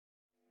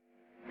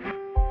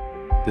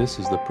This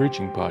is the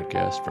preaching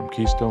podcast from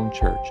Keystone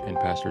Church and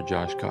Pastor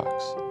Josh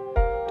Cox.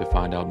 To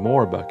find out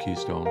more about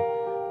Keystone,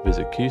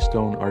 visit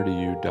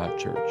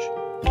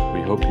keystonerdu.church.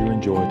 We hope you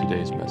enjoy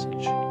today's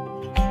message.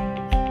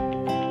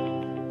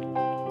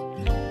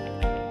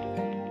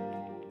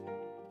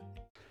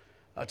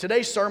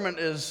 Today's sermon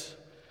is,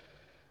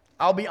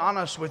 I'll be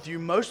honest with you,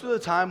 most of the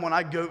time when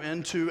I go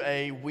into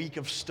a week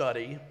of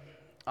study,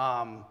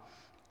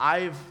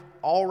 I've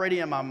already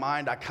in my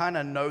mind, I kind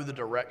of know the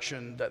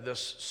direction that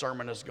this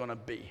sermon is going to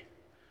be.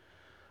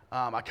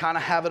 I kind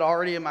of have it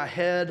already in my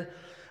head.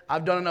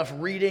 I've done enough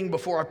reading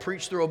before I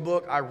preach through a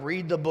book. I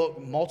read the book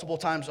multiple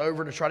times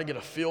over to try to get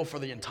a feel for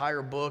the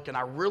entire book, and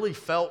I really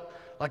felt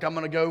like I'm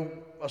going to go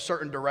a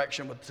certain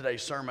direction with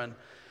today's sermon.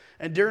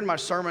 And during my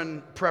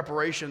sermon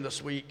preparation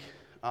this week,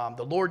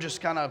 the Lord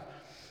just kind of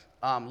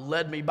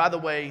led me. By the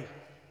way,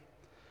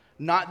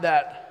 not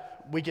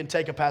that we can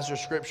take a passage of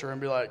scripture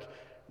and be like,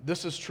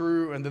 this is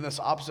true, and then this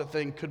opposite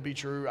thing could be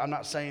true. I'm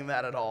not saying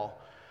that at all.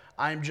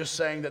 I'm just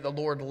saying that the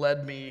Lord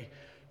led me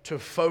to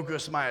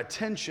focus my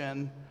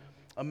attention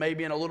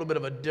maybe in a little bit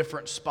of a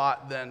different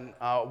spot than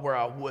where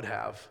I would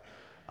have.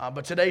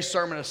 But today's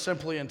sermon is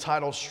simply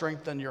entitled,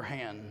 Strengthen Your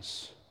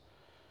Hands.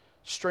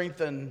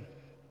 Strengthen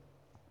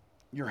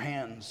your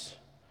hands.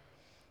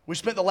 We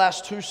spent the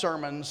last two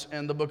sermons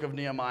in the book of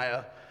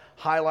Nehemiah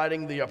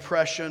highlighting the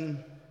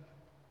oppression,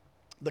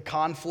 the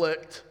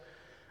conflict,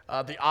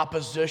 the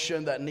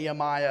opposition that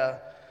Nehemiah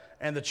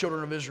and the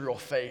children of Israel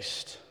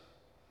faced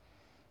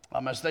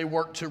as they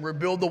worked to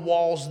rebuild the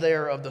walls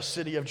there of the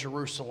city of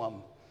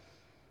Jerusalem.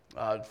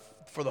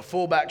 For the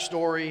full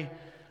backstory,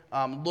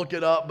 look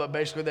it up, but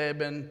basically they had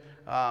been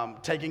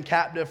taken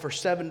captive for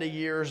 70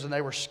 years and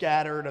they were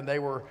scattered and they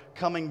were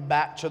coming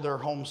back to their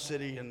home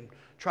city and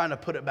trying to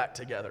put it back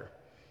together.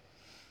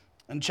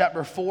 In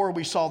chapter 4,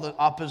 we saw the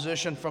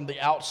opposition from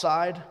the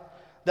outside.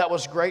 That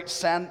was great.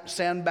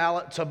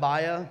 Sanballat,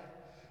 Tobiah,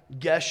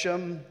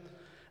 Geshem,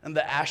 and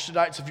the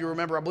Ashdodites. If you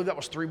remember, I believe that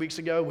was 3 weeks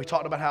ago. We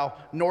talked about how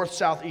north,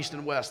 south, east,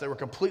 and west, they were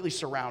completely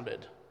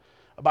surrounded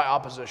by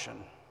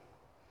opposition.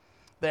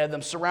 They had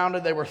them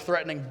surrounded. They were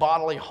threatening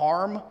bodily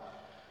harm,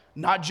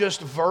 not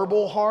just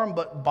verbal harm,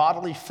 but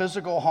bodily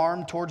physical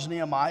harm towards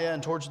Nehemiah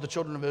and towards the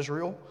children of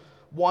Israel,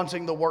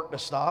 wanting the work to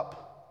stop.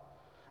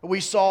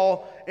 We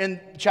saw in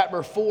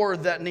chapter 4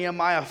 that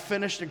Nehemiah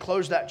finished and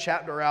closed that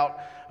chapter out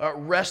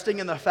resting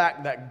in the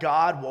fact that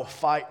God will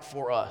fight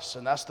for us.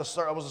 And that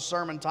was the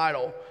sermon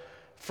title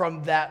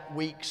from that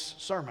week's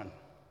sermon.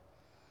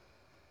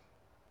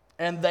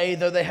 And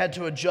though they had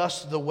to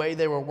adjust the way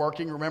they were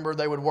working, remember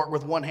they would work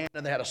with one hand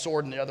and they had a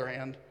sword in the other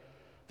hand.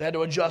 They had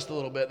to adjust a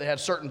little bit. They had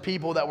certain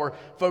people that were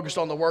focused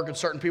on the work and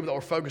certain people that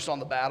were focused on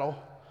the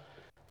battle.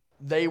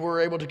 They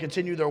were able to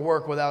continue their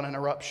work without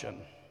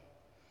interruption.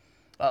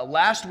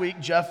 Last week,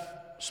 Jeff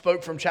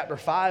spoke from chapter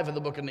 5 of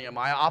the book of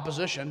Nehemiah,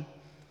 opposition.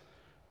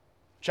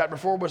 Chapter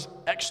 4 was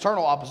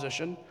external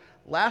opposition.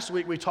 Last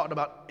week, we talked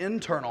about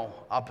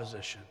internal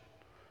opposition.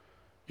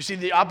 You see,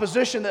 the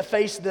opposition that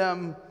faced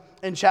them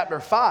in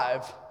chapter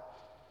 5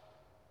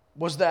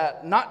 was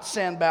that not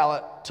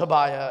Sanballat,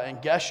 Tobiah,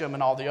 and Geshem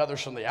and all the others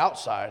from the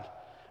outside,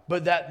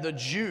 but that the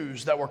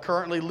Jews that were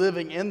currently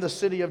living in the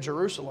city of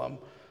Jerusalem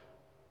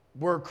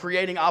were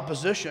creating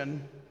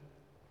opposition,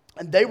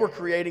 and they were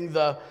creating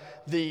the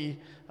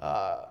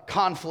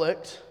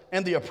conflict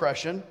and the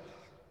oppression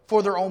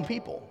for their own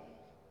people.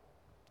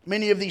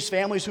 Many of these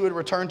families who had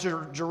returned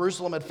to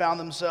Jerusalem had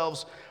found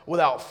themselves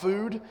without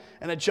food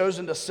and had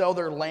chosen to sell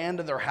their land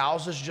and their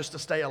houses just to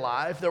stay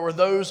alive. There were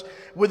those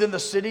within the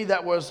city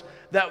that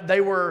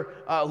they were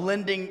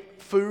lending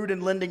food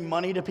and lending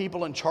money to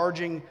people and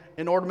charging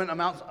inordinate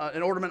amount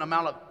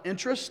of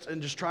interest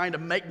and just trying to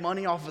make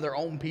money off of their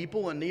own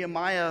people. And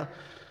Nehemiah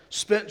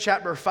spent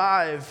chapter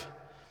 5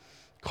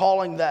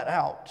 calling that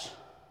out.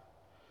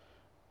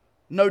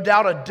 No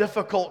doubt a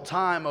difficult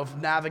time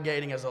of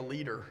navigating as a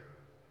leader.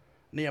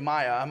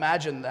 Nehemiah,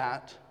 imagine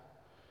that.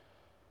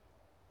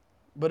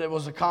 But it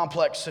was a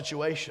complex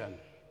situation.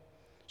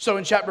 So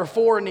in chapter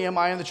 4,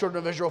 Nehemiah and the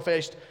children of Israel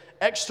faced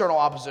external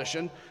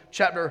opposition.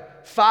 Chapter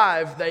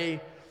 5,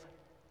 they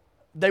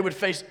would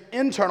face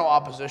internal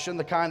opposition,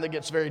 the kind that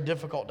gets very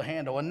difficult to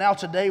handle. And now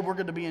today we're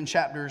going to be in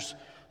chapters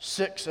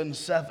 6 and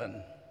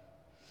 7.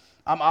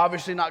 I'm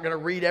obviously not going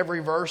to read every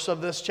verse of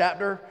this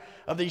chapter,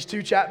 of these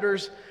two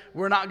chapters.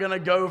 We're not going to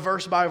go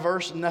verse by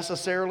verse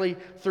necessarily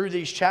through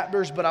these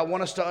chapters, but I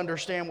want us to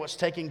understand what's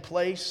taking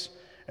place,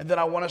 and then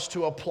I want us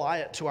to apply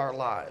it to our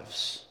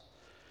lives.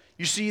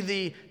 You see,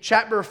 the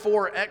chapter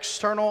 4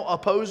 external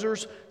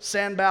opposers,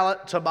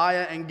 Sanballat,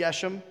 Tobiah, and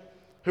Geshem,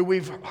 who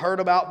we've heard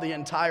about the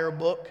entire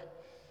book,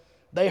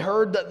 they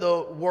heard that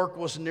the work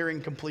was nearing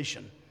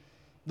completion.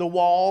 The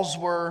walls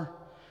were,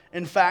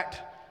 in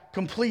fact,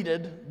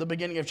 completed. The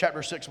beginning of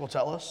chapter 6 will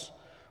tell us.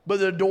 But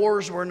the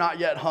doors were not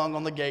yet hung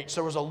on the gates.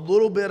 There was a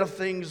little bit of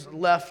things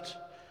left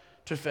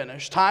to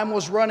finish. Time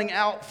was running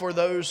out for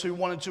those who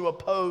wanted to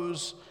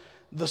oppose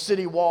the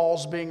city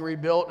walls being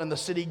rebuilt and the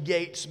city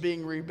gates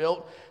being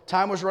rebuilt.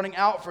 time was running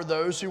out for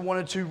those who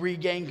wanted to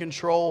regain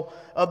control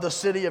of the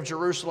city of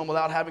Jerusalem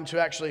without having to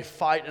actually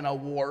fight in a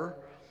war.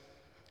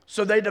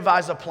 So they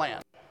devised a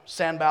plan,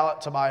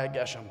 Sanballat, Tobiah,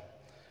 Geshem.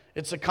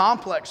 It's a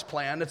complex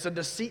plan. It's a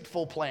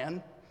deceitful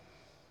plan.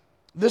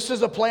 This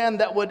is a plan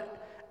that would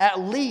at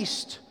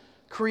least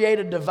create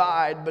a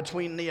divide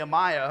between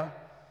Nehemiah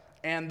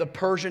and the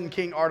Persian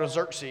king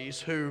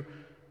Artaxerxes, who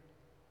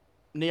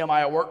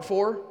Nehemiah worked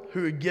for,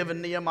 who had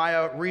given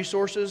Nehemiah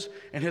resources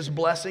and his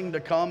blessing to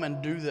come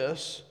and do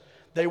this.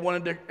 They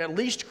wanted to at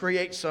least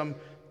create some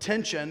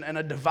tension and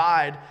a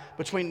divide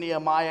between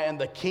Nehemiah and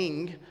the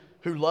king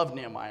who loved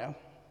Nehemiah.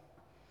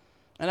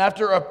 And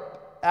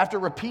after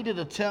repeated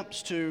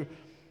attempts to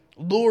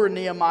lure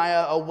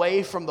Nehemiah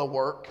away from the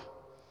work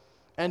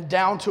and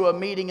down to a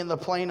meeting in the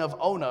plain of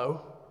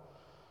Ono,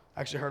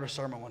 I actually heard a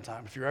sermon one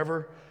time. If you're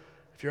ever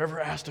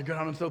asked to go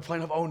down into the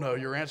plain of Ono,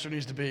 your answer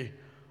needs to be,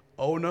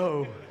 oh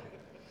no.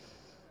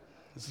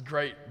 This is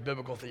great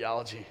biblical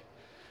theology.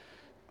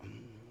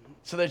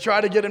 So they try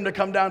to get him to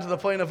come down to the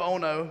plain of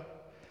Ono,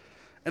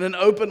 and an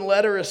open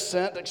letter is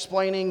sent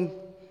explaining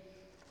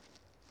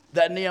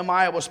that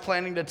Nehemiah was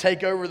planning to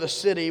take over the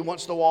city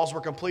once the walls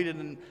were completed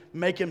and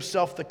make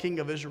himself the king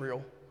of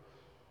Israel.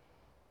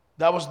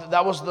 That was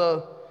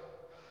the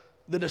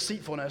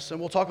deceitfulness, and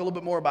we'll talk a little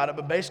bit more about it,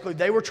 but basically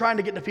they were trying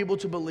to get the people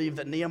to believe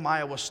that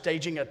Nehemiah was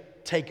staging a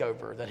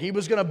takeover, that he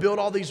was going to build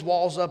all these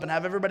walls up and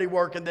have everybody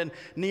work, and then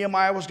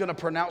Nehemiah was going to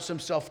pronounce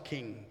himself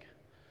king.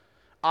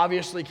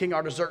 Obviously, King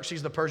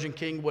Artaxerxes, the Persian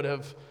king, would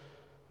have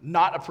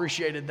not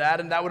appreciated that,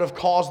 and that would have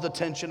caused the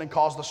tension and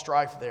caused the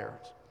strife there.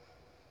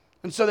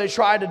 And so they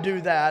tried to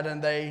do that,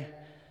 and they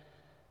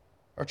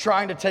are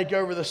trying to take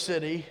over the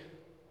city.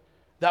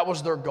 That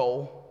was their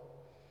goal.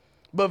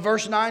 But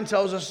verse 9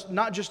 tells us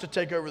not just to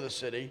take over the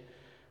city,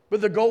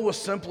 but the goal was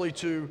simply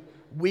to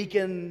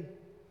weaken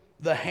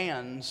the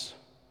hands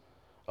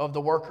of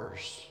the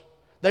workers.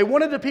 They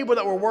wanted the people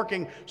that were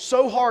working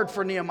so hard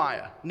for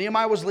Nehemiah.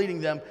 Nehemiah was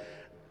leading them.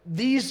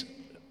 These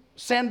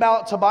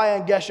Sanballat, Tobiah,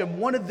 and Geshem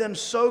wanted them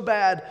so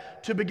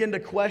bad to begin to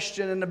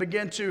question and to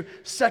begin to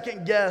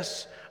second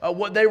guess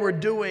what they were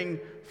doing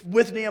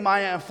with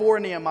Nehemiah and for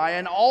Nehemiah.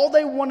 And all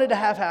they wanted to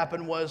have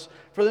happen was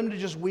for them to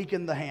just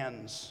weaken the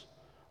hands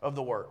of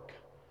the work,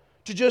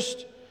 to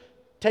just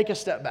take a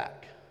step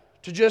back,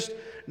 to just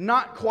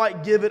not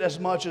quite give it as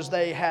much as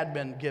they had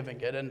been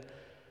giving it. And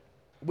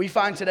we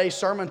find today's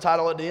sermon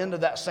title at the end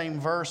of that same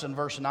verse in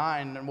verse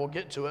 9, and we'll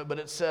get to it, but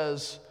it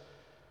says,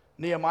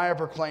 Nehemiah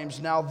proclaims,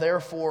 "Now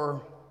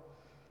therefore,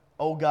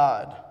 O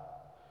God,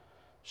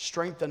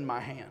 strengthen my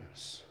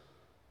hands."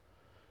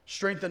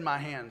 Strengthen my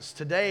hands.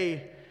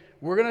 Today,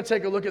 we're going to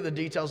take a look at the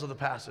details of the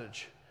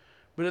passage.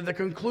 But at the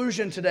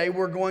conclusion today,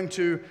 we're going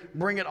to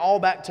bring it all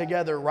back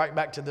together, right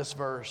back to this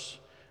verse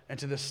and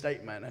to this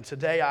statement. And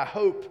today, I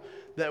hope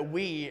that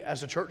we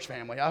as a church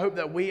family, I hope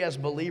that we as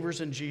believers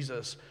in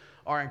Jesus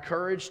are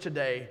encouraged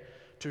today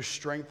to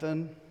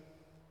strengthen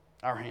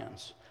our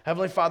hands.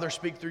 Heavenly Father,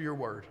 speak through your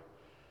word.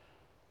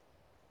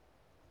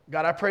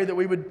 God, I pray that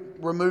we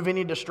would remove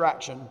any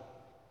distraction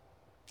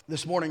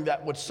this morning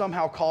that would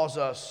somehow cause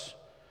us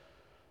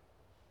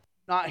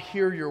not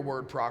hear your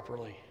word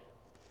properly.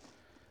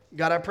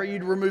 God, I pray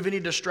you'd remove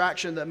any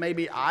distraction that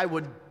maybe I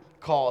would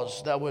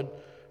cause that would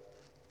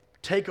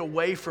take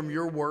away from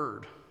your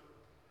word.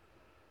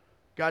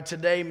 God,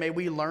 today may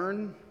we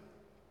learn,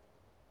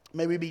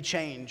 may we be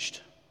changed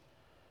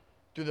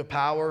through the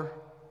power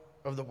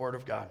of the word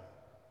of God.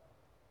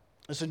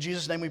 It's in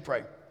Jesus' name we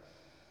pray.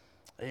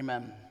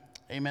 Amen.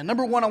 Amen.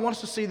 Number one, I want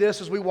us to see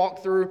this as we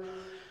walk through.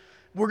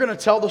 We're going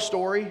to tell the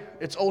story.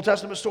 It's Old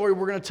Testament story.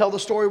 We're going to tell the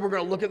story. We're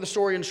going to look at the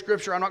story in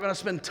Scripture. I'm not going to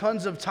spend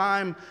tons of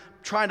time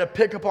trying to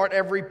pick apart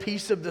every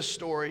piece of this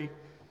story.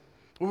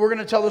 But we're going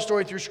to tell the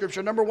story through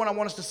Scripture. Number one, I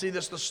want us to see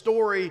this. The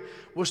story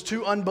was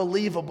too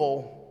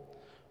unbelievable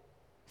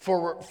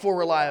for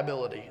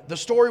reliability. The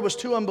story was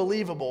too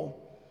unbelievable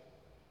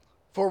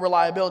for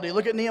reliability.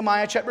 Look at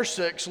Nehemiah chapter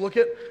 6. Look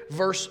at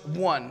verse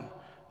 1.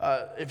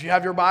 If you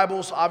have your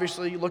Bibles,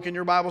 obviously look in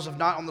your Bibles. If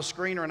not, on the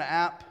screen or an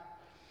app.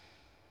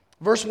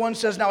 Verse 1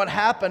 says, "Now it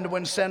happened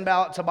when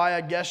Sanballat,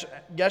 Tobiah,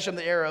 Geshem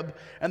the Arab,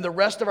 and the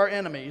rest of our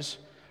enemies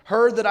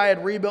heard that I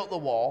had rebuilt the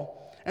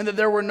wall, and that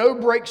there were no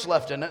breaks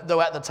left in it,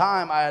 though at the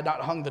time I had not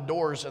hung the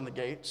doors and the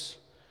gates,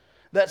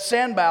 that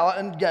Sanballat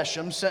and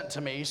Geshem sent to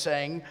me,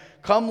 saying,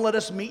 'Come, let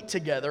us meet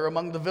together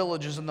among the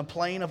villages in the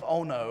plain of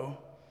Ono.'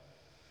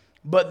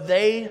 But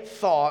they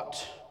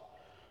thought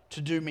to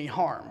do me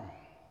harm.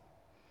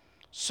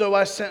 So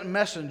I sent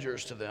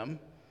messengers to them,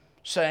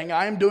 saying,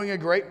 'I am doing a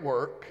great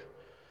work,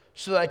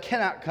 so that I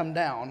cannot come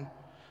down.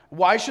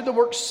 Why should the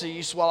work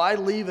cease while I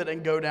leave it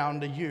and go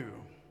down to you?'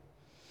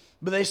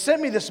 But they sent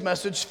me this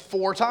message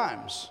 4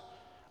 times,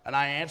 and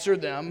I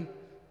answered them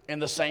in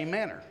the same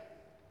manner.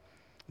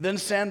 Then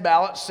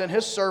Sanballat sent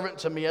his servant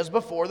to me as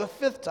before the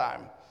 5th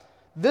time,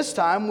 this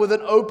time with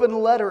an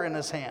open letter in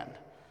his hand.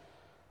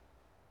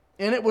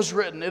 In it was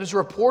written, 'It is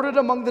reported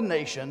among the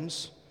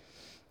nations,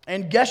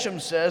 and Geshem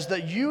says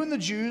that you and the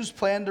Jews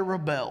plan to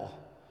rebel.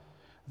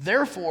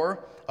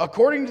 Therefore,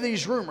 according to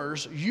these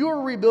rumors, you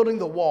are rebuilding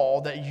the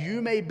wall that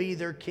you may be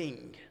their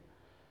king.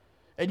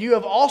 And you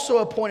have also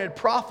appointed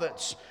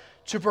prophets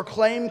to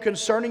proclaim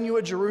concerning you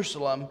at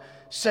Jerusalem,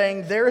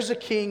 saying, there is a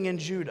king in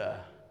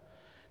Judah.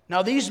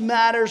 Now these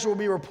matters will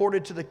be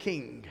reported to the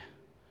king.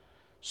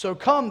 So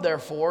come,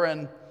 therefore,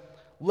 and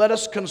let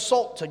us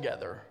consult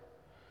together.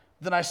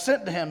 Then I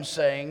sent to him,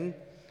 saying,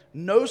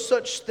 no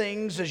such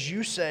things as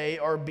you say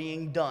are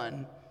being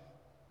done,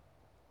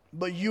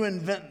 but you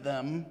invent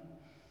them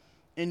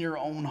in your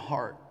own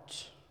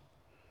heart.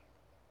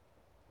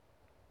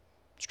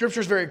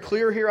 Scripture is very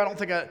clear here. I don't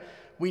think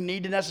we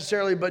need to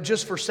necessarily, but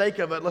just for sake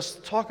of it, let's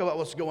talk about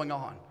what's going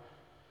on.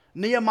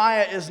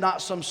 Nehemiah is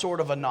not some sort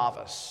of a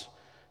novice.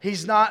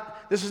 This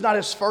is not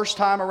his first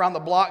time around the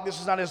block.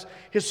 This is not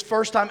his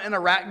first time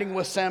interacting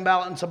with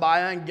Sanballat and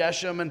Tobiah and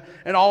Geshem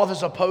and all of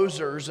his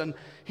opposers. And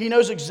he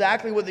knows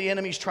exactly what the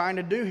enemy's trying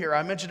to do here.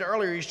 I mentioned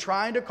earlier, he's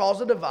trying to cause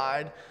a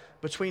divide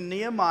between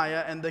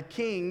Nehemiah and the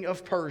king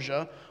of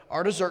Persia,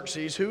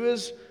 Artaxerxes, who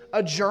is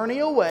a journey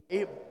away.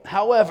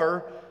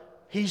 However,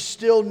 he's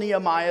still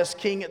Nehemiah's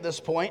king at this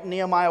point.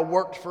 Nehemiah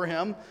worked for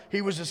him.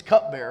 He was his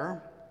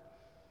cupbearer.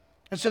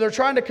 And so they're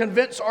trying to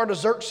convince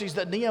Artaxerxes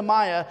that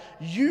Nehemiah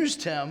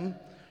used him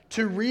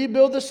to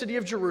rebuild the city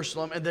of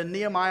Jerusalem, and then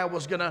Nehemiah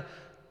was going to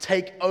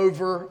take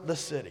over the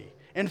city.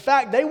 In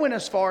fact, they went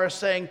as far as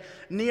saying,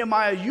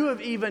 Nehemiah, you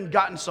have even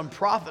gotten some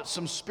prophets,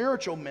 some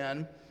spiritual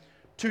men,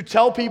 to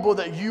tell people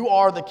that you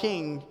are the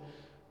king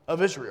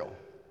of Israel.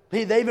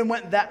 They even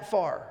went that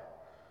far.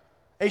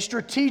 A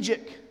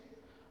strategic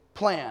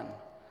plan.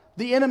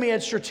 The enemy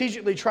had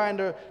strategically tried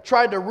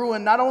to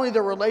ruin not only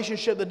the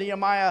relationship that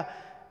Nehemiah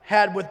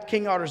had with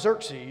King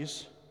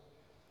Artaxerxes,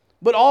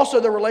 but also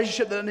the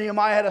relationship that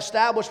Nehemiah had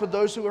established with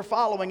those who were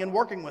following and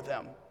working with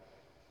him.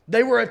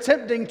 They were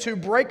attempting to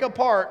break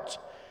apart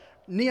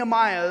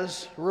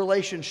Nehemiah's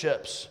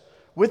relationships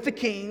with the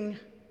king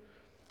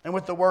and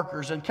with the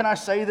workers. And can I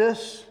say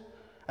this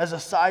as a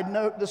side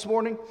note this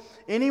morning?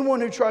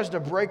 Anyone who tries to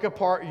break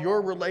apart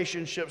your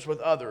relationships with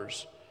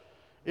others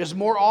is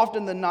more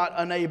often than not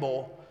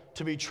unable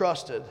to be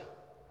trusted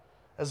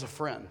as a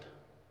friend.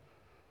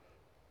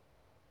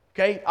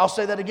 Okay, I'll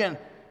say that again.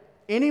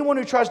 Anyone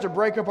who tries to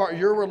break apart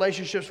your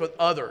relationships with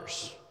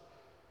others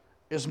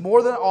is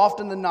more than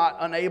often than not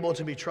unable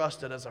to be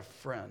trusted as a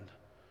friend.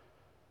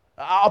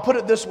 I'll put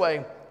it this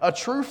way. A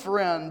true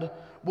friend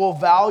will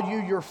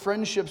value your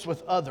friendships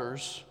with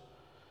others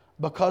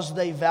because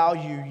they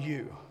value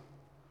you.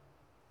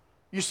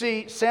 You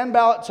see,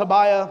 Sanballat,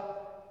 Tobiah,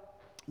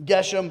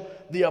 Geshem,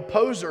 the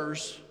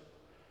opposers,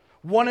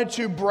 wanted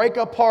to break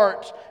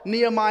apart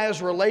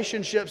Nehemiah's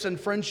relationships and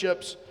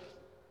friendships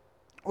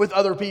with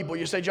other people.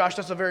 You say, Josh,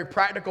 that's a very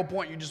practical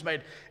point you just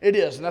made. It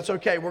is, and that's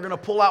okay. We're going to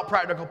pull out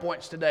practical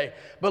points today.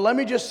 But let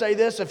me just say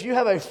this. If you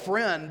have a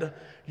friend,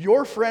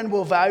 your friend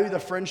will value the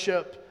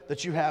friendship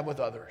that you have with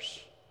others.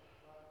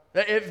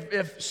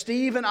 If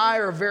Steve and I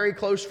are very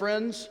close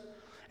friends,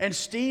 and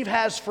Steve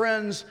has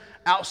friends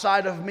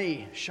outside of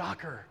me,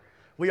 shocker.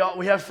 We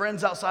have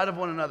friends outside of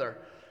one another.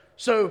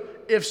 So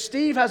if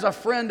Steve has a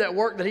friend at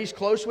work that he's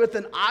close with,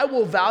 then I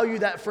will value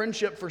that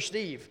friendship for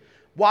Steve.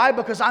 Why?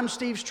 Because I'm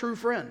Steve's true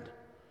friend.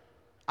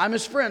 I'm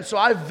his friend, so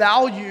I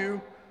value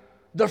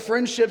the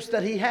friendships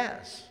that he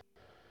has.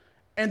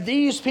 And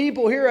these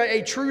people here,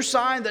 a true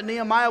sign that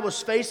Nehemiah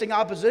was facing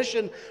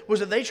opposition was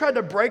that they tried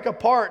to break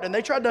apart and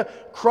they tried to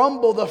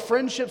crumble the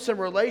friendships and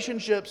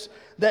relationships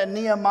that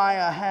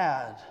Nehemiah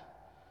had.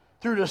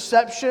 Through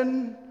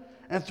deception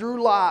and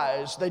through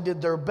lies, they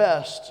did their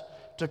best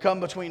to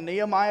come between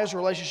Nehemiah's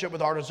relationship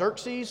with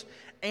Artaxerxes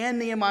and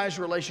Nehemiah's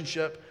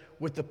relationship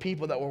with the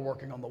people that were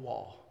working on the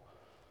wall.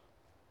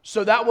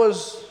 So that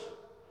was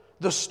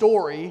the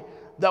story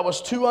that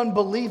was too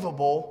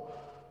unbelievable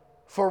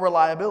for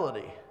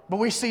reliability. But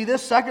we see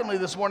this secondly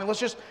this morning. Let's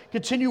just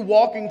continue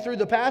walking through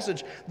the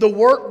passage. The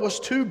work was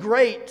too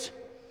great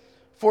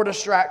for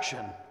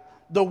distraction.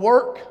 The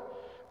work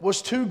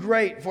was too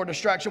great for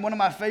distraction. One of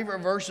my favorite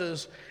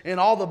verses in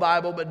all the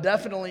Bible, but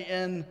definitely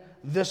in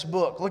this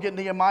book. Look at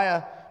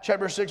Nehemiah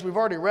chapter 6. We've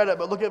already read it,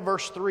 but look at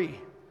verse 3.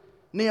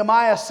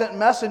 Nehemiah sent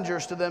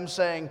messengers to them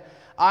saying,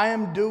 I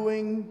am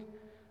doing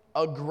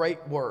a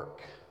great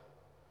work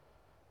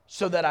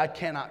so that I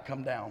cannot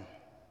come down.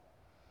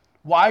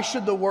 Why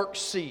should the work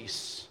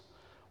cease?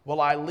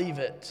 Will I leave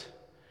it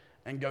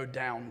and go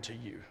down to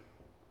you?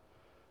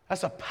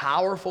 That's a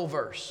powerful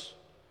verse.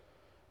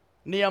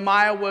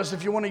 Nehemiah was,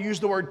 if you want to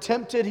use the word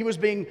tempted, he was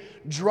being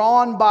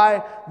drawn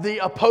by the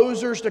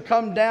opposers to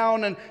come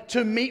down and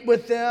to meet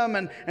with them,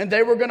 and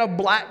they were going to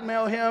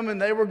blackmail him, and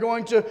they were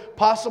going to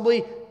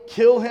possibly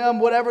kill him.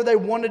 Whatever they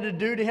wanted to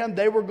do to him,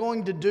 they were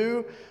going to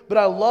do. But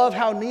I love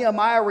how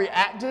Nehemiah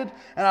reacted,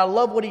 and I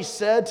love what he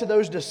said to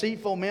those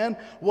deceitful men.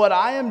 What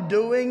I am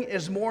doing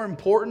is more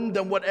important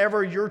than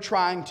whatever you're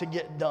trying to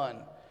get done.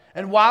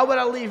 And why would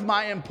I leave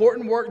my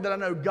important work that I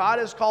know God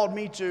has called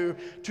me to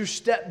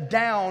step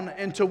down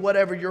into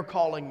whatever you're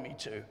calling me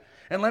to?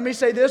 And let me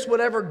say this,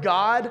 whatever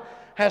God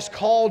has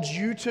called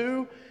you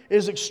to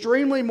is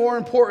extremely more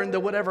important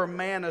than whatever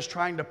man is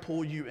trying to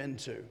pull you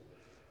into.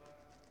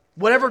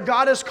 Whatever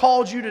God has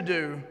called you to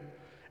do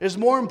is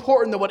more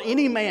important than what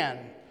any man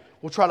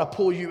will try to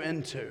pull you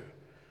into.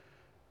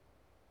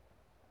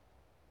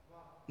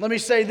 Let me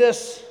say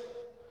this.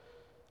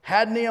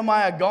 Had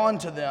Nehemiah gone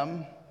to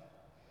them,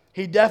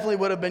 he definitely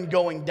would have been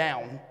going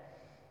down.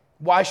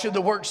 Why should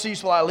the work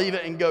cease while I leave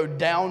it and go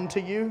down to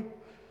you?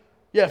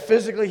 Yeah,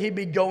 physically he'd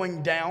be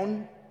going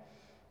down.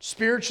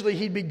 Spiritually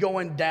he'd be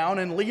going down.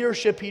 In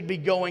leadership he'd be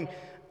going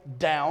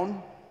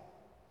down.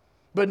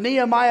 But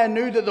Nehemiah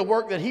knew that the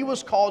work that he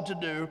was called to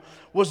do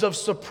was of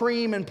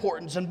supreme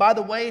importance. And by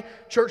the way,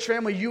 church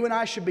family, you and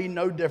I should be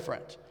no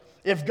different.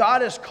 If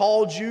God has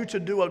called you to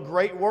do a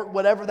great work,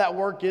 whatever that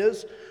work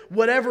is,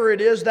 whatever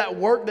it is, that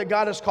work that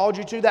God has called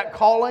you to, that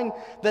calling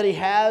that He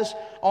has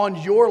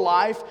on your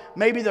life,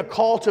 maybe the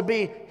call to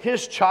be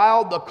His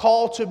child, the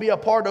call to be a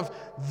part of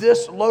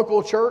this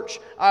local church,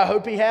 I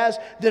hope He has,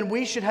 then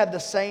we should have the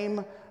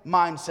same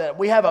mindset.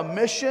 We have a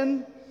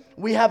mission.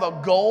 We have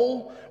a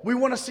goal. We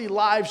want to see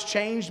lives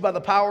changed by the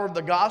power of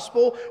the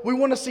gospel. We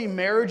want to see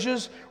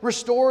marriages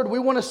restored. We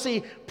want to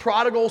see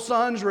prodigal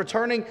sons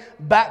returning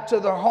back to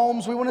their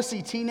homes. We want to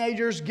see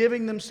teenagers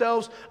giving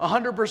themselves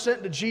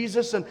 100% to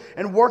Jesus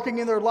and working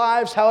in their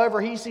lives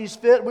however He sees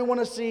fit. We want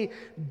to see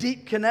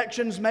deep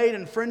connections made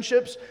and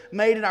friendships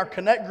made in our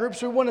connect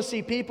groups. We want to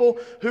see people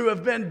who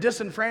have been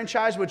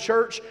disenfranchised with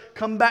church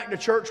come back to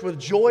church with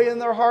joy in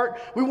their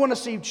heart. We want to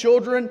see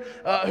children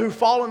who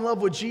fall in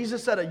love with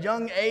Jesus at a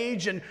young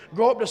age and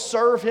grow up to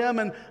serve Him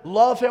and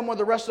love Him with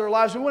the rest of their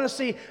lives. We want to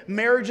see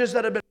marriages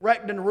that have been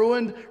wrecked and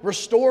ruined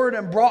restored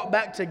and brought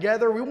back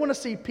together. We want to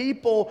see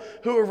people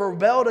who have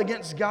rebelled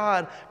against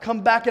God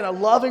come back in a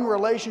loving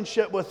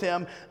relationship with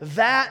Him.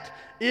 That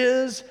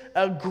is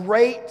a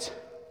great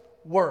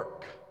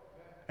work.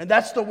 And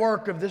that's the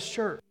work of this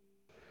church.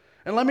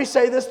 And let me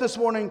say this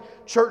morning,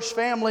 church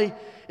family,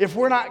 if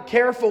we're not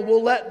careful,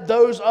 we'll let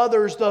those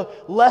others, the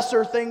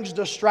lesser things,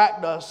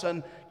 distract us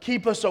and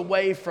keep us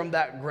away from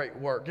that great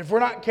work. If we're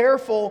not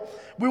careful,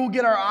 we will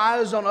get our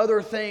eyes on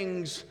other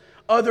things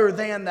other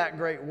than that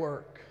great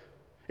work.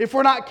 If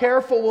we're not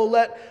careful, we'll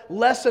let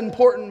less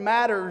important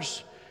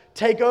matters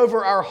take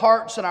over our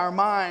hearts and our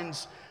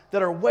minds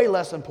that are way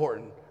less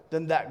important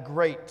than that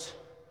great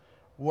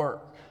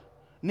work.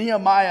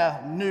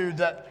 Nehemiah knew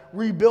that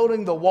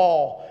rebuilding the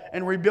wall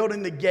and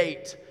rebuilding the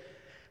gate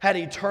had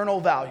eternal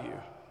value.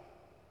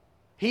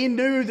 He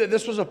knew that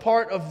this was a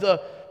part of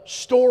the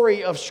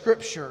story of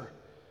Scripture,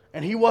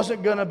 and he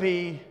wasn't going to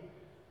be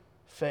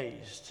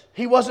fazed.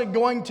 He wasn't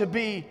going to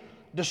be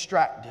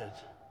distracted.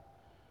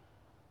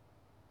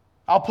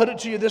 I'll put it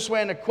to you this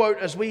way in a quote: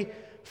 as we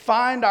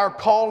find our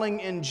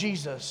calling in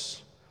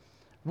Jesus,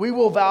 we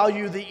will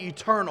value the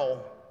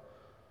eternal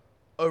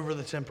over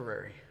the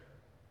temporary.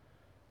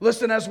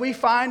 Listen, as we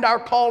find our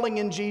calling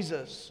in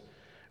Jesus,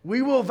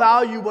 we will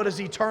value what is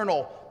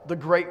eternal, the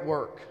great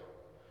work,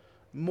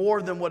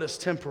 more than what is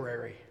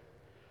temporary,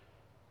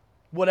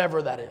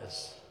 whatever that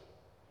is.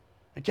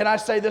 And can I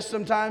say this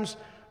sometimes?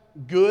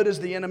 Good is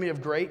the enemy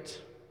of great.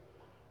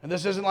 And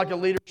this isn't like a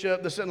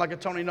leadership, this isn't like a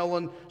Tony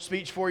Nolan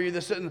speech for you,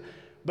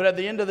 but at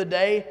the end of the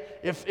day,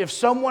 if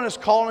someone is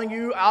calling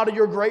you out of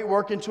your great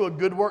work into a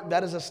good work,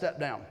 that is a step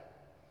down.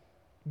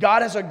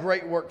 God has a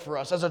great work for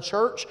us. As a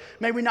church,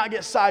 may we not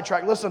get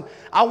sidetracked. Listen,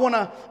 I want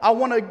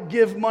to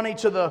give money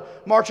to the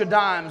March of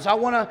Dimes. I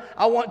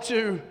want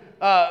to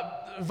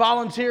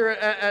volunteer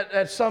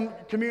at some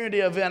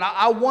community event.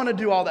 I want to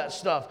do all that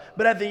stuff.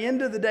 But at the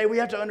end of the day, we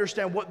have to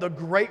understand what the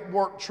great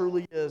work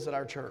truly is at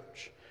our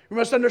church. We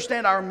must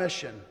understand our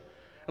mission.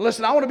 And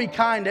listen, I want to be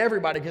kind to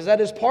everybody because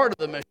that is part of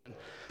the mission.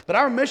 But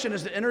our mission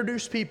is to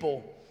introduce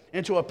people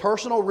into a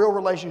personal, real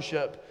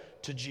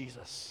relationship to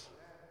Jesus.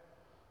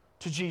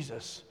 To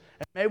Jesus.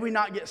 And may we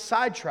not get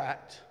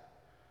sidetracked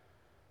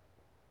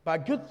by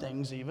good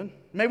things even.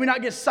 May we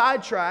not get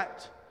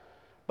sidetracked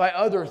by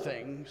other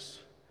things.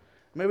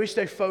 May we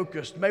stay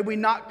focused. May we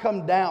not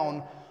come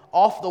down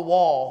off the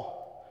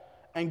wall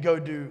and go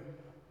do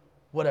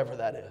whatever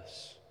that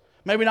is.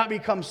 May we not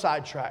become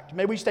sidetracked.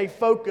 May we stay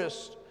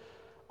focused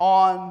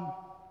on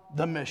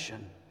the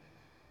mission.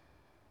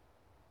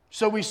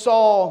 So we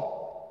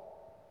saw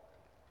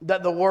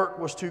that the work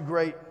was too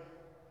great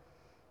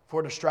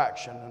for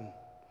distraction, and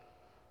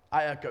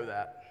I echo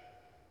that.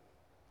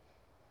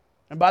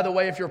 And by the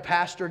way, if your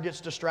pastor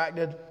gets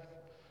distracted,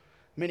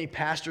 many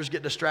pastors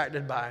get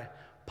distracted by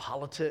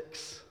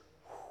politics.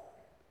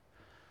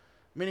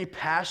 Many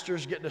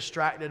pastors get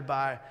distracted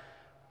by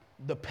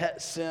the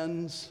pet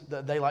sins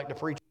that they like to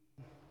preach.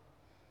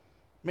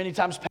 Many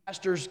times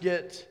pastors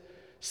get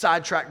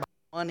sidetracked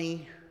by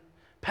money.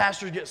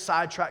 Pastors get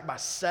sidetracked by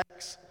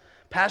sex.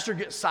 Pastor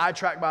gets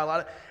sidetracked by a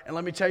lot of, and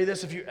let me tell you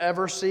this, if you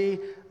ever see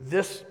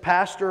this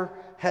pastor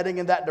heading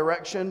in that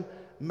direction,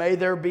 may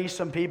there be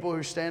some people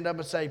who stand up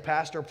and say,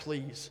 Pastor,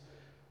 please,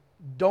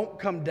 don't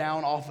come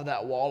down off of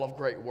that wall of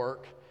great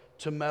work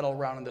to meddle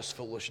around in this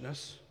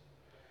foolishness.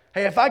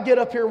 Hey, if I get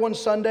up here one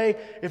Sunday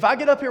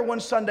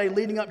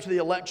leading up to the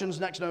elections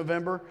next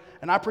November,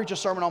 and I preach a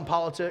sermon on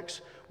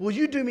politics, will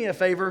you do me a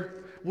favor?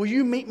 Will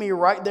you meet me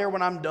right there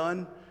when I'm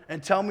done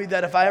and tell me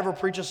that if I ever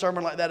preach a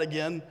sermon like that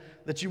again,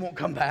 that you won't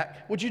come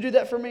back? Would you do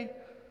that for me?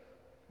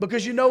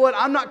 Because you know what?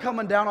 I'm not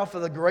coming down off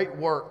of the great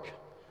work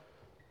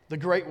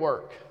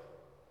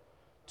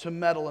to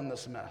meddle in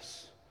this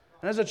mess.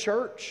 And as a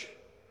church,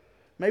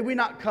 may we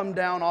not come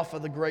down off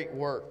of the great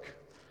work,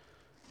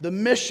 the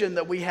mission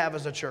that we have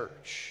as a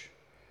church.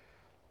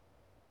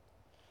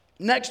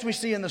 Next, we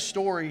see in the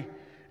story,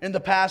 in the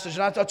passage,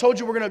 and I told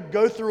you we're going to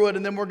go through it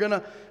and then we're going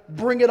to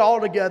bring it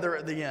all together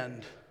at the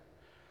end.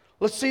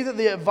 Let's see that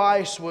the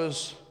advice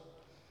was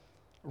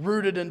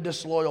rooted in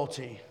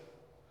disloyalty.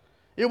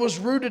 It was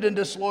rooted in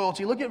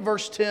disloyalty. Look at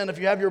verse 10. If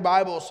you have your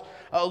Bibles,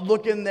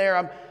 look in there.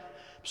 I'm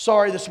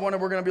sorry, this morning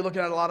we're going to be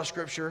looking at a lot of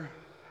scripture.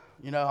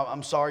 You know,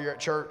 I'm sorry you're at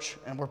church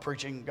and we're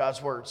preaching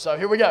God's word. So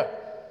here we go.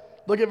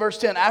 Look at verse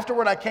 10.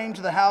 Afterward I came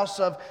to the house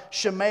of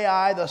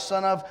Shimei, the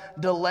son of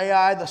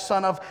Delai, the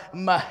son of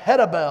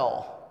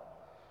Mehetabel.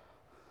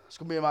 It's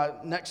going to be my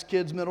next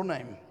kid's middle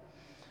name.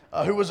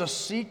 Who was a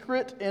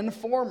secret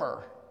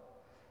informer.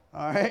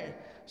 All right.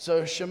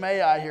 So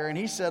Shimei here, and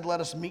he said, let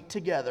us meet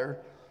together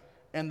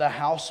in the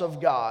house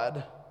of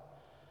God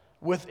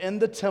within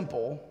the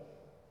temple,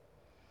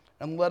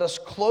 and let us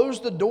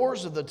close the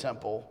doors of the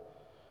temple,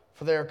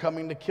 for they are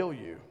coming to kill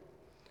you.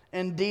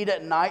 Indeed,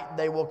 at night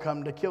they will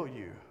come to kill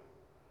you.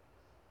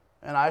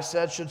 And I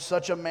said, should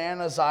such a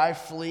man as I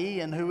flee,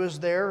 and who is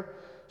there?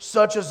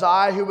 Such as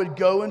I, who would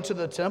go into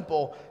the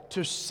temple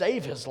to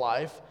save his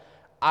life,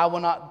 I will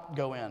not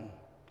go in.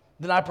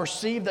 Then I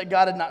perceived that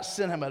God had not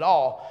sent him at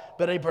all,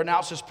 but he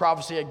pronounced his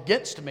prophecy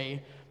against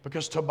me,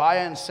 because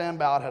Tobiah and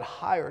Sanballat had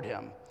hired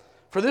him.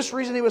 For this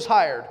reason he was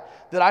hired,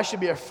 that I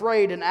should be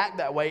afraid and act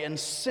that way and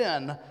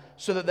sin,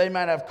 so that they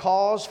might have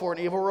cause for an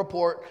evil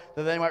report,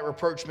 that they might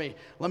reproach me.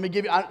 Let me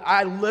give you,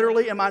 I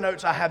literally, in my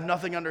notes, I have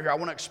nothing under here. I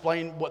want to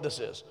explain what this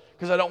is,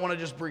 because I don't want to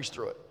just breeze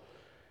through it.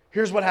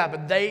 Here's what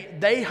happened.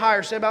 They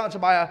hired, Sanballat and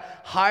Tobiah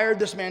hired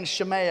this man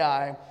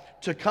Shimei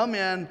to come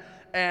in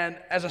and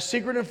as a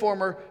secret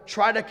informer,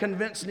 try to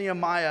convince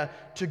Nehemiah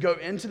to go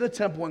into the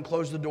temple and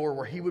close the door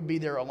where he would be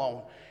there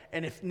alone.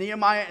 And if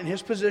Nehemiah, in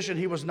his position,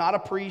 he was not a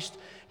priest,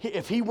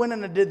 if he went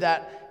in and did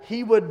that,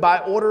 he would, by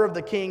order of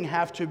the king,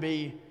 have to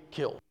be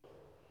killed.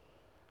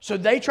 So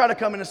they try to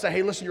come in and say,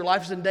 hey, listen, your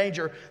life is in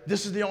danger.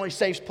 This is the only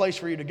safe place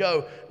for you to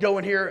go. Go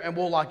in here and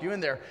we'll lock you in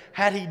there.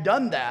 Had he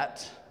done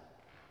that,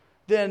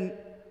 then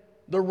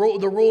the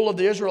rule of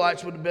the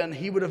Israelites would have been,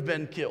 he would have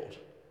been killed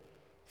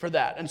for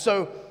that. And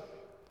so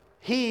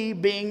he,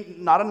 being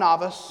not a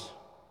novice,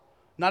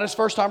 not his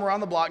first time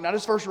around the block, not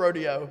his first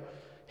rodeo,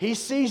 he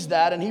sees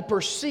that and he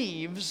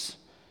perceives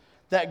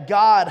that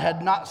God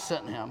had not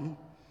sent him,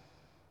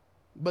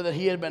 but that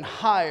he had been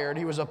hired.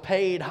 He was a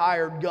paid,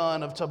 hired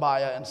gun of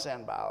Tobiah and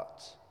Sanballat.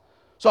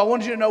 So I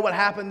wanted you to know what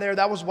happened there.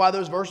 That was why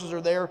those verses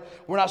are there.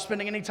 We're not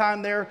spending any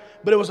time there,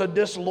 but it was a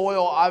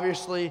disloyal,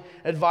 obviously,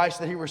 advice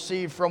that he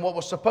received from what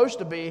was supposed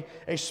to be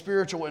a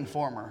spiritual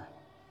informer.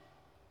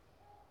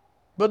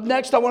 But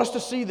next I want us to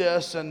see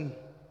this, and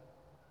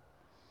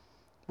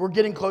we're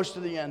getting close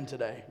to the end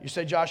today. You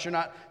say, Josh, you're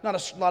not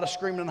a lot of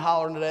screaming and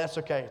hollering today. That's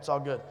okay. It's all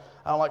good.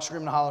 I don't like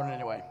screaming and hollering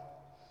anyway.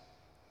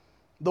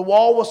 The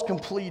wall was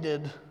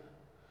completed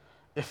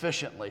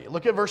efficiently.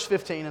 Look at verse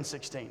 15 and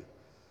 16.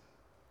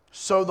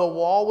 So the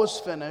wall was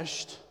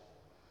finished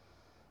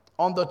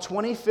on the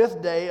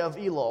 25th day of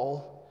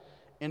Elul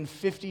in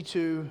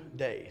 52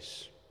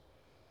 days.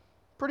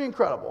 Pretty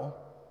incredible.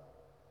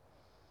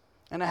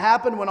 And it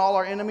happened when all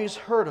our enemies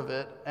heard of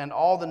it, and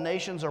all the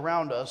nations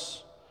around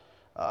us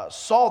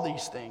saw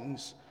these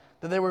things,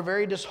 that they were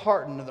very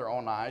disheartened in their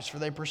own eyes, for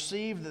they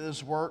perceived that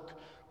this work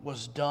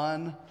was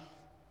done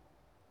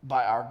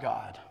by our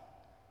God.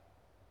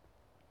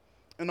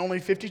 In only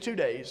 52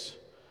 days,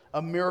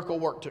 a miracle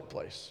work took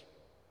place.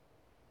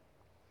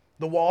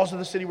 The walls of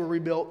the city were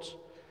rebuilt.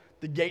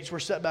 The gates were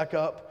set back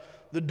up.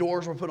 The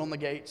doors were put on the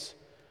gates.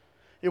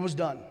 It was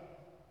done.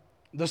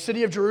 The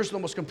city of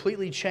Jerusalem was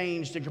completely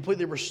changed and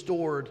completely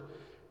restored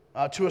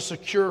to a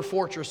secure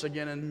fortress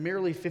again in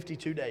merely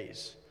 52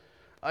 days.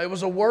 It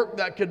was a work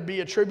that could be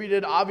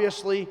attributed,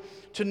 obviously,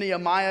 to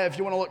Nehemiah, if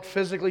you want to look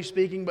physically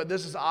speaking, but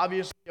this is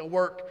obviously a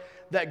work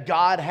that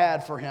God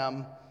had for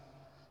him,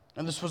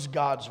 and this was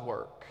God's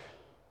work.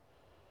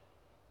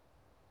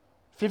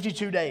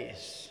 52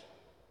 days.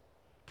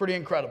 Pretty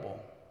incredible.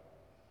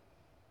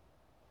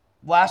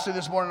 Lastly,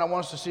 this morning, I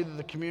want us to see that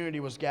the community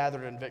was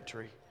gathered in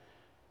victory.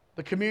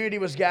 The community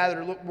was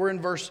gathered. Look, we're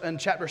in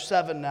chapter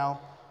 7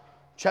 now.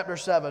 Chapter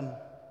 7.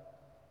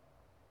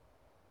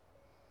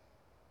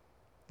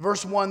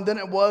 Verse 1, then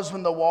it was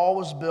when the wall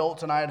was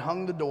built and I had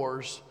hung the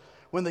doors,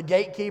 when the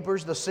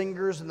gatekeepers, the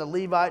singers, and the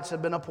Levites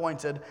had been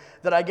appointed,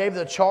 that I gave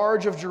the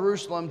charge of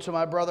Jerusalem to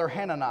my brother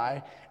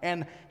Hanani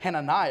and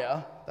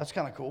Hananiah, that's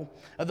kind of cool,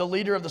 the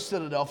leader of the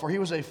citadel, for he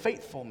was a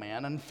faithful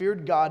man and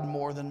feared God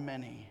more than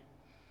many.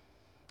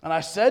 And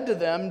I said to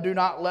them, do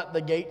not let the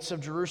gates of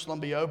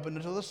Jerusalem be opened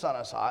until the sun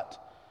is hot.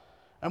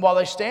 And while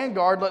they stand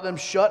guard, let them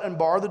shut and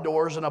bar the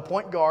doors and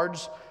appoint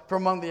guards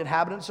from among the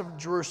inhabitants of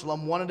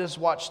Jerusalem, one at his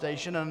watch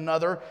station and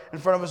another in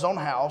front of his own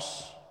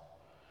house.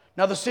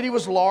 Now the city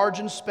was large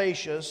and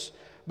spacious,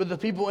 but the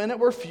people in it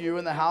were few,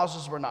 and the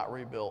houses were not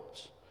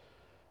rebuilt.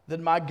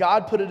 Then my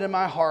God put it in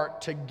my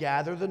heart to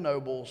gather the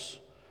nobles,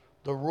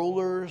 the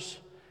rulers,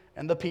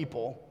 and the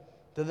people,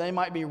 that they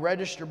might be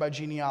registered by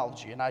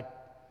genealogy. And I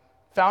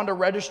found a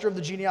register of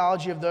the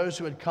genealogy of those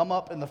who had come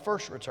up in the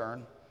first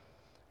return,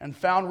 and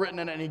found written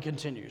in it, and he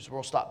continues.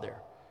 We'll stop there.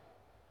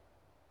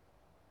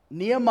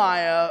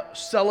 Nehemiah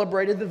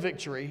celebrated the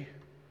victory.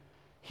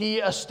 He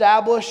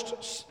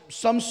established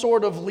some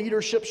sort of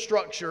leadership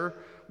structure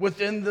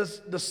within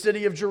the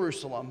city of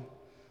Jerusalem.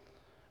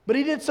 But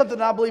he did something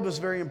that I believe was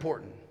very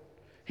important.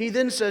 He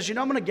then says, I'm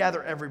going to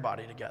gather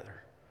everybody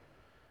together.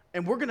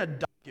 And we're going to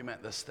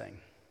document this thing.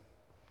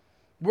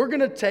 We're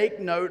going to take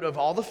note of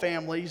all the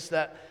families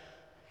that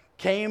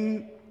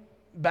came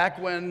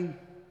back when,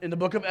 in the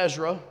book of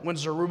Ezra, when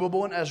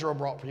Zerubbabel and Ezra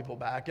brought people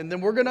back. And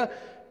then we're going to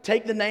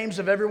take the names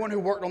of everyone who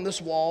worked on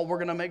this wall. We're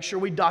going to make sure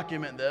we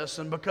document this.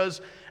 And because,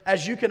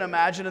 as you can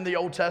imagine in the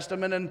Old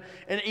Testament,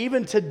 and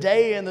even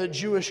today in the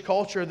Jewish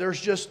culture,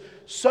 there's just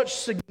such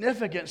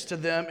significance to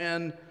them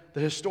in the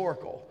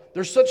historical.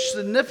 There's such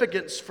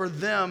significance for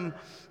them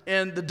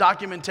in the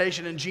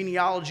documentation and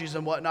genealogies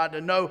and whatnot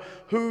to know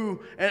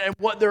who and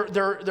what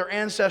their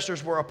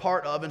ancestors were a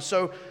part of. And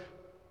so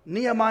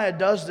Nehemiah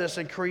does this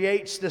and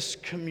creates this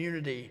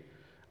community.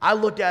 I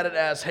look at it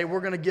as, hey, we're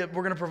going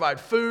to provide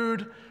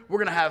food, we're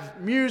going to have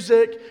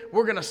music,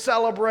 we're going to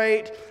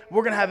celebrate,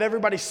 we're going to have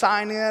everybody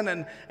sign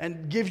in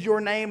and give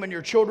your name and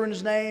your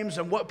children's names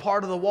and what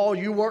part of the wall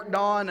you worked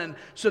on. And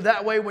so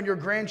that way when your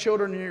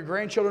grandchildren and your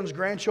grandchildren's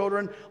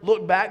grandchildren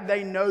look back,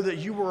 they know that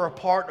you were a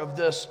part of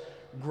this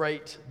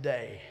great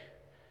day.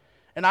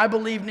 And I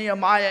believe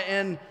Nehemiah,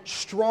 in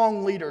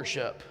strong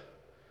leadership,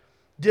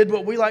 did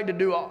what we like to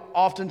do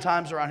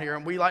oftentimes around here,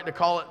 and we like to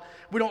call it,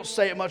 we don't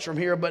say it much from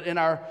here, but in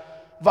our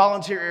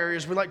volunteer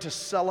areas, we like to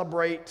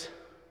celebrate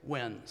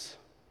wins.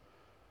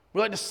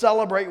 We like to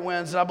celebrate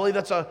wins, and I believe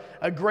that's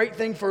a great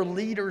thing for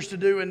leaders to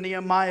do, and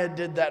Nehemiah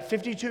did that.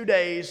 52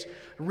 days,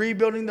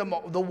 rebuilding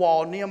the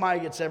wall. Nehemiah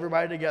gets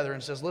everybody together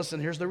and says, listen,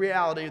 here's the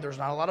reality. There's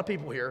not a lot of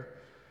people here.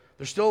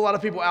 There's still a lot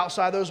of people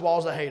outside those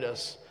walls that hate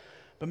us.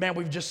 But man,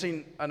 we've just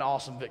seen an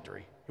awesome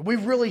victory.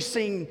 We've really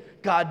seen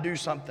God do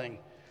something.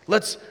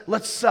 Let's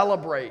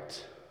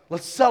celebrate.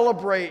 Let's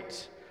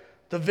celebrate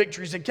the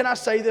victories. And can I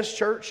say this,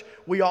 church?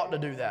 We ought to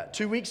do that.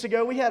 2 weeks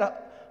ago, we had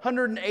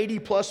 180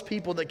 plus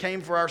people that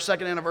came for our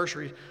second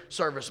anniversary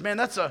service. Man,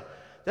 that's a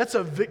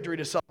victory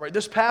to celebrate.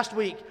 This past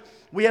week,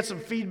 we had some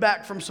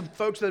feedback from some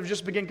folks that have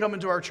just begun coming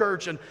to our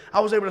church, and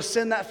I was able to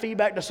send that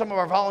feedback to some of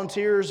our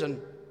volunteers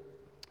and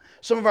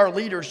some of our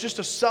leaders just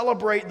to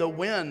celebrate the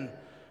win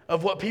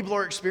of what people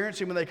are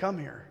experiencing when they come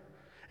here.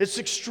 It's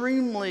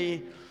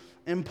extremely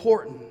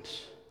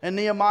important. And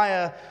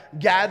Nehemiah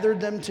gathered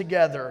them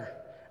together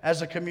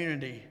as a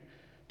community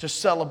to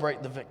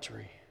celebrate the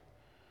victory.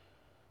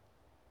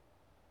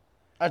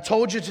 I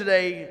told you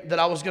today that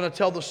I was going to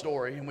tell the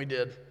story, and we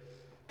did.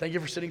 Thank you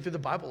for sitting through the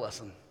Bible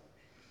lesson.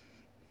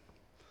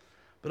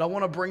 But I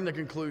want to bring the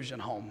conclusion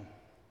home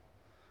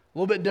a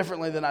little bit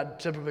differently than I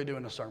typically do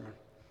in a sermon.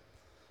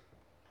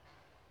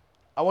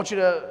 I want you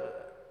to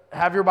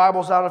have your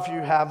Bibles out if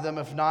you have them.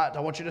 If not, I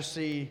want you to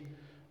see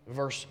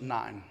verse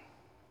 9.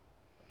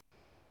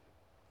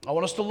 I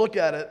want us to look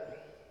at it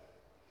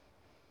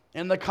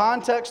in the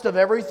context of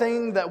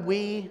everything that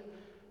we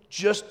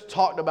just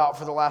talked about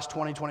for the last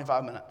 20,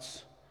 25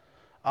 minutes.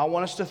 I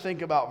want us to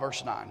think about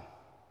verse 9.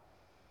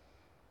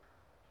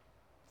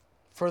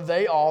 For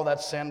they all,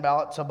 that's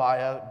Sanballat,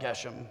 Tobiah,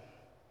 Geshem,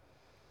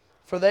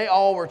 for they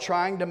all were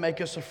trying to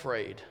make us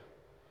afraid,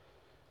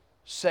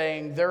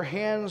 saying, their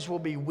hands will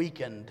be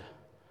weakened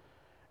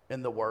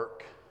in the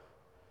work,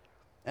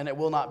 and it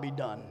will not be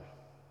done.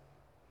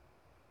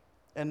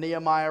 And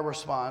Nehemiah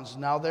responds,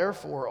 now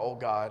therefore, O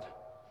God,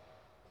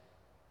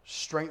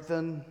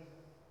 strengthen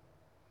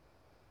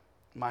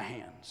my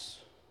hands.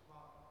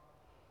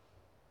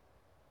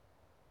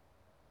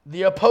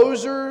 The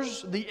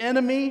opposers, the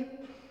enemy,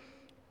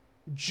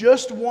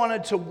 just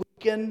wanted to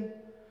weaken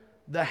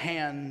the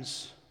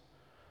hands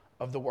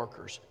of the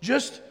workers.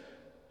 Just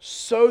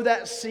sow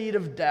that seed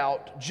of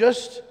doubt.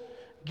 Just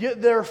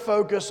get their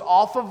focus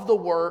off of the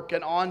work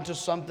and onto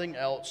something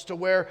else, to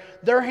where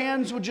their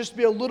hands would just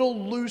be a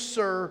little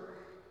looser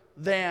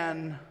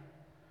than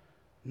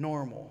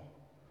normal.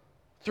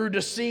 Through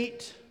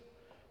deceit,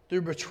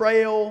 through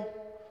betrayal,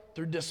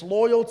 through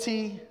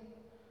disloyalty,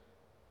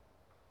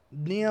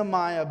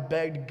 Nehemiah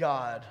begged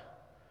God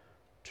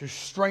to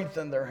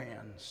strengthen their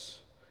hands.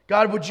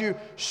 God, would you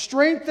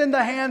strengthen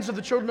the hands of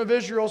the children of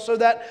Israel so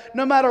that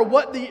no matter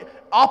what the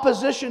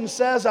opposition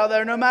says out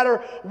there, no matter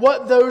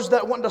what those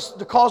that want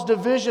to cause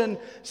division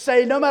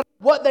say, no matter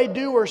what they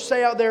do or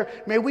say out there,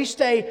 may we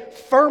stay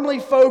firmly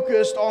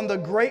focused on the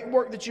great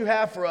work that you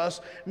have for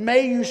us.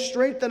 May you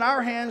strengthen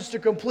our hands to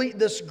complete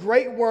this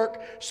great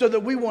work so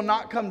that we will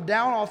not come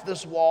down off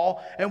this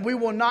wall and we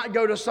will not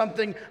go to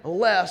something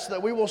less,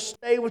 that we will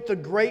stay with the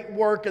great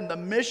work and the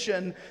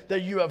mission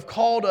that you have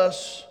called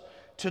us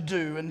to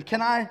do. And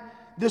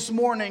this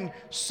morning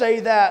say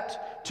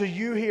that to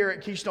you here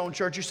at Keystone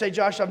Church. You say,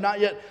 Josh, I've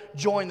not yet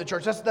joined the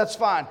church. That's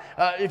fine.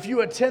 If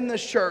you attend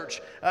this church,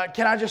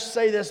 can I just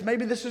say this?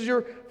 Maybe this is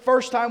your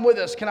first time with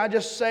us. Can I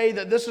just say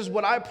that this is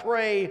what I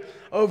pray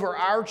over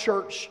our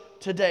church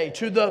today?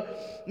 To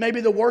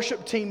maybe the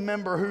worship team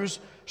member who's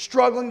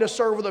struggling to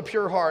serve with a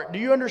pure heart. Do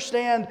you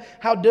understand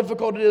how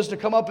difficult it is to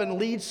come up and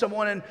lead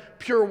someone in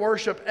pure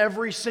worship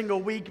every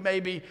single week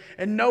maybe,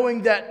 and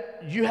knowing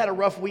that you had a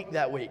rough week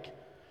that week?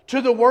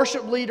 To the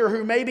worship leader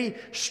who maybe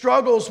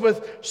struggles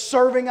with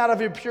serving out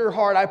of a pure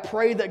heart, I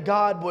pray that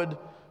God would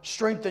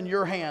strengthen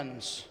your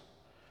hands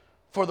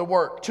for the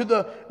work. To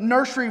the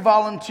nursery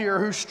volunteer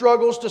who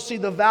struggles to see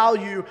the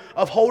value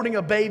of holding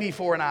a baby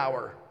for an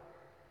hour,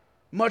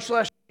 much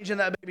less changing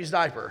that baby's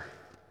diaper,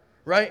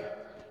 right?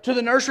 To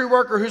the nursery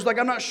worker who's like,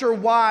 I'm not sure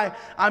why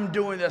I'm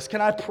doing this.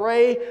 Can I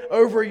pray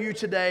over you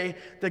today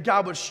that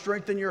God would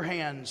strengthen your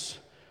hands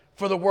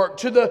for the work?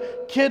 To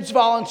the kids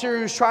volunteer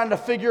who's trying to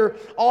figure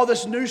all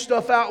this new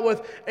stuff out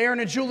with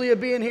Aaron and Julia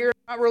being here.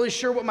 I'm not really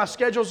sure what my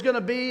schedule is going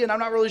to be, and I'm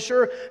not really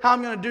sure how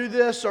I'm going to do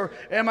this, or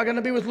am I going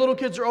to be with little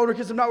kids or older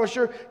kids? I'm not really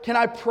sure. Can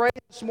I pray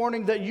this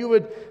morning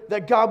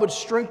that God would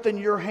strengthen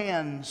your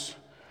hands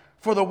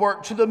for the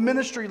work? To the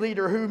ministry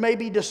leader who may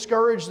be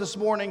discouraged this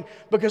morning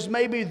because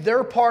maybe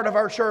their part of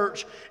our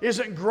church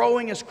isn't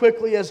growing as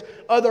quickly as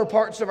other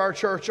parts of our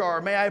church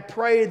are, may I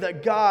pray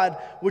that God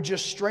would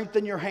just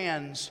strengthen your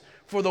hands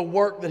for the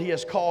work that He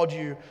has called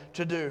you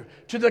to do.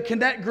 To the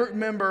Connect Group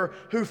member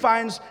who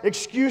finds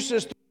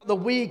excuses throughout the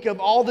week of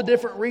all the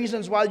different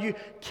reasons why you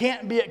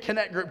can't be at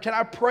Connect Group, can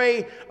I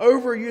pray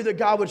over you that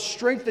God would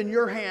strengthen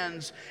your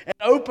hands and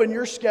open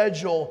your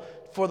schedule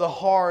for the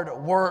hard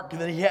work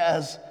that He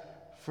has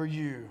for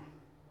you.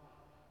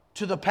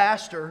 To the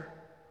pastor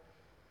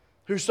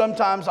who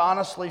sometimes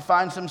honestly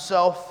finds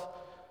himself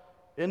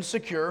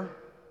insecure.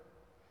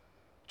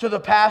 To the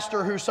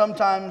pastor who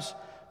sometimes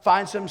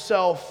finds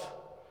himself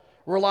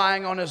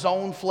relying on his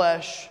own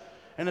flesh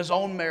and his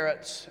own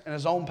merits and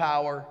his own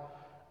power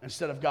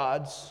instead of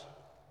God's.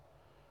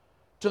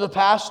 To the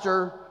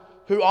pastor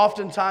who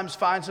oftentimes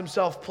finds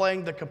himself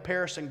playing the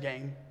comparison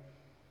game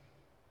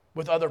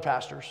with other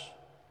pastors.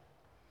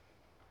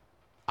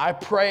 I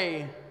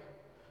pray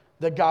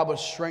that God would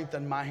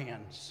strengthen my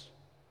hands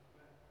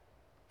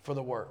for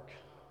the work.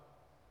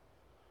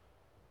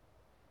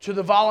 To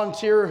the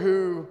volunteer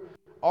who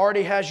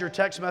already has your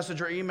text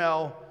message or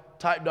email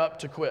typed up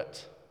to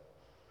quit,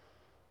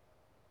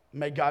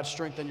 may God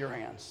strengthen your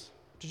hands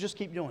to just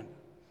keep doing it.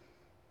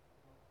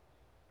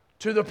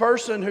 To the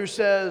person who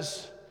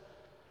says,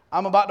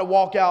 I'm about to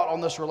walk out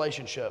on this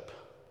relationship,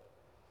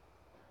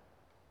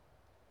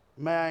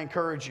 may I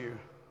encourage you,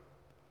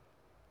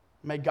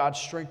 may God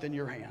strengthen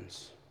your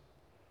hands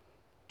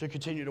to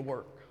continue to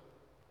work.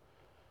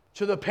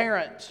 To the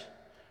parent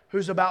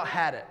who's about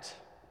had it,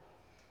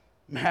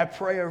 may I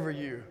pray over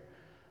you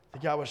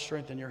that God would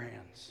strengthen your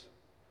hands.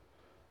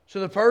 To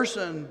the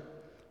person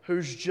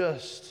who's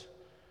just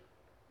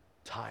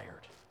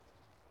tired,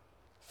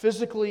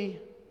 physically,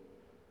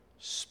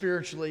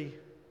 spiritually,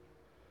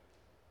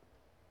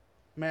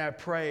 may I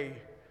pray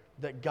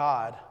that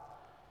God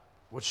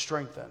would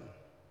strengthen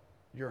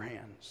your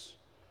hands.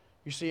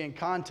 You see, in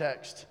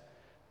context,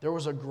 there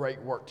was a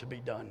great work to be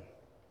done.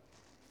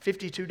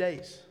 52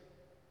 days.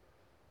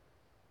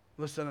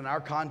 Listen, in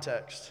our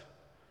context,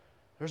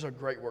 there's a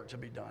great work to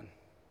be done.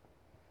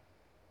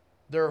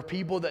 There are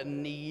people that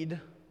need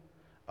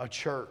a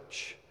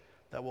church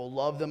that will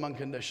love them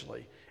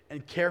unconditionally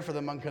and care for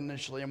them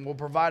unconditionally and will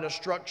provide a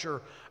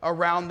structure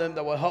around them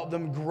that will help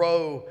them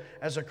grow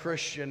as a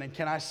Christian. And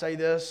can I say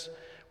this?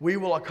 We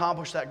will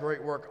accomplish that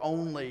great work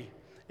only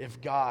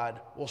if God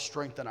will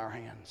strengthen our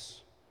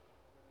hands.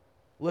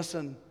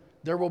 Listen,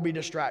 there will be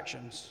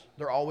distractions.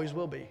 There always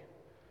will be.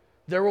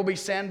 There will be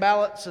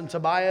Sanballats and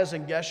Tobiahs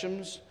and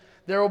Geshems.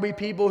 There will be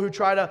people who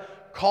try to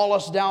call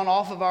us down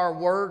off of our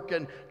work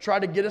and try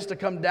to get us to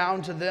come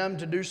down to them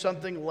to do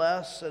something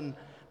less. And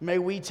may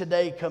we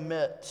today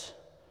commit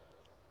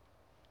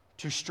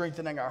to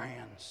strengthening our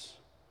hands.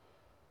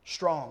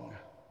 Strong.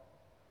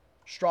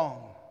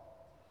 Strong.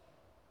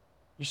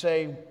 You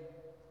say,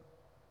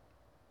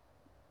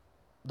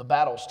 the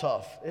battle's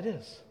tough. It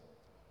is.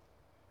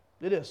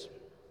 It is.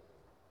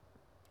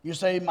 You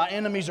say, my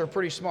enemies are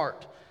pretty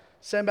smart.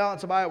 Sanballat and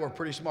Tobiah were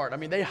pretty smart. I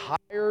mean, they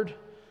hired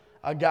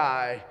a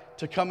guy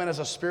to come in as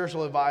a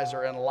spiritual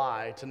advisor and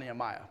lie to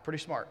Nehemiah. Pretty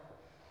smart.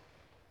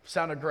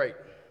 Sounded great.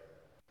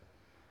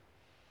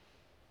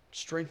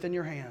 Strengthen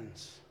your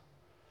hands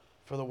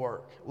for the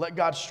work. Let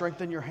God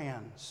strengthen your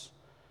hands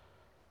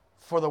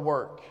for the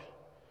work.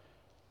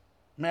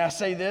 May I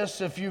say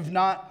this? If you've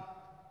not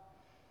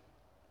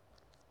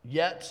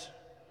yet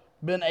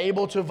been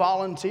able to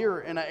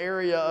volunteer in an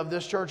area of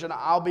this church, and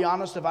I'll be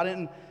honest, if I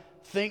didn't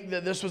think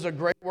that this was a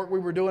great work we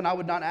were doing, I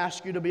would not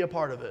ask you to be a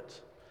part of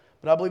it.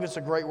 But I believe it's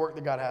a great work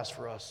that God has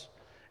for us.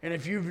 And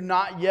if you've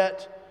not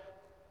yet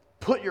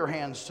put your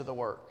hands to the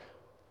work,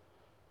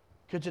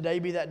 could today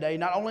be that day?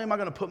 Not only am I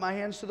going to put my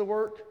hands to the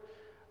work,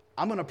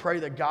 I'm going to pray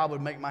that God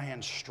would make my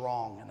hands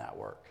strong in that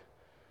work.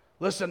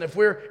 Listen,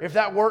 if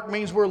that work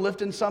means we're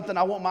lifting something,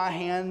 I want my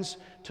hands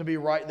to be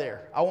right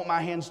there. I want my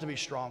hands to be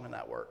strong in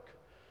that work.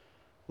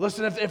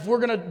 Listen, if we're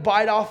going to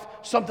bite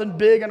off something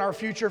big in our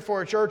future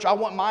for a church, I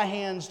want my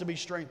hands to be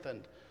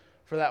strengthened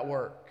for that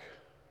work.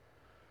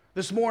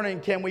 This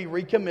morning, can we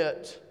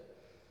recommit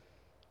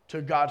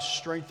to God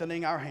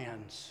strengthening our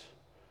hands?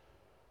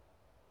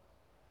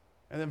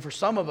 And then for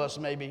some of us,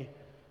 maybe,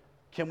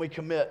 can we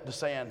commit to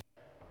saying,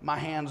 my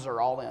hands are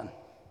all in.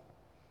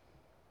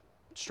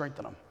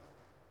 Strengthen them.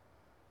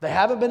 They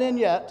haven't been in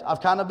yet.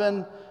 I've kind of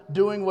been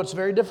doing what's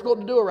very difficult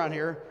to do around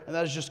here, and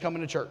that is just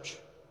coming to church.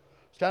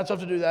 It's kind of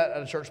tough to do that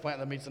at a church plant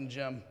that meets in the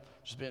gym,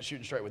 just being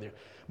shooting straight with you.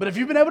 But if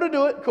you've been able to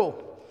do it,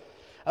 cool.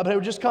 But it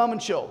would just come and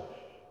chill.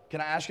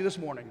 Can I ask you this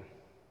morning,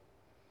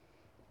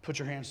 put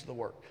your hands to the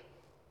work.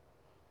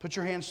 Put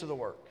your hands to the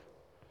work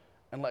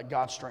and let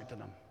God strengthen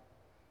them.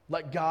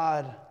 Let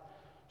God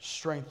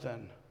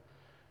strengthen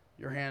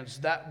your hands.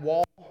 That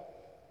wall,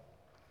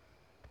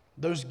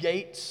 those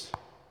gates,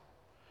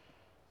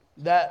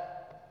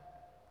 that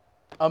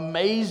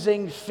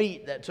amazing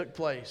feat that took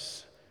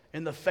place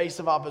in the face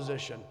of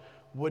opposition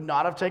would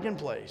not have taken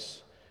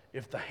place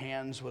if the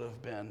hands would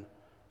have been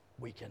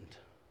weakened.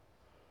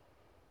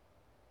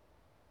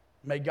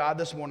 May God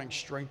this morning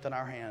strengthen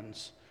our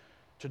hands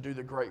to do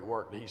the great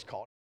work that He's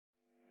called.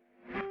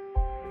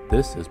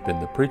 This has been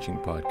the preaching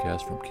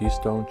podcast from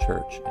Keystone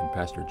Church and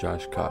Pastor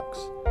Josh Cox.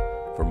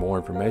 For more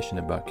information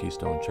about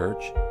Keystone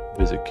Church,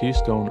 visit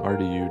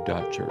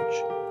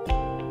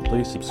keystonerdu.church.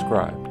 Please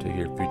subscribe to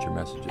hear future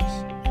messages.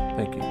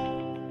 Thank you.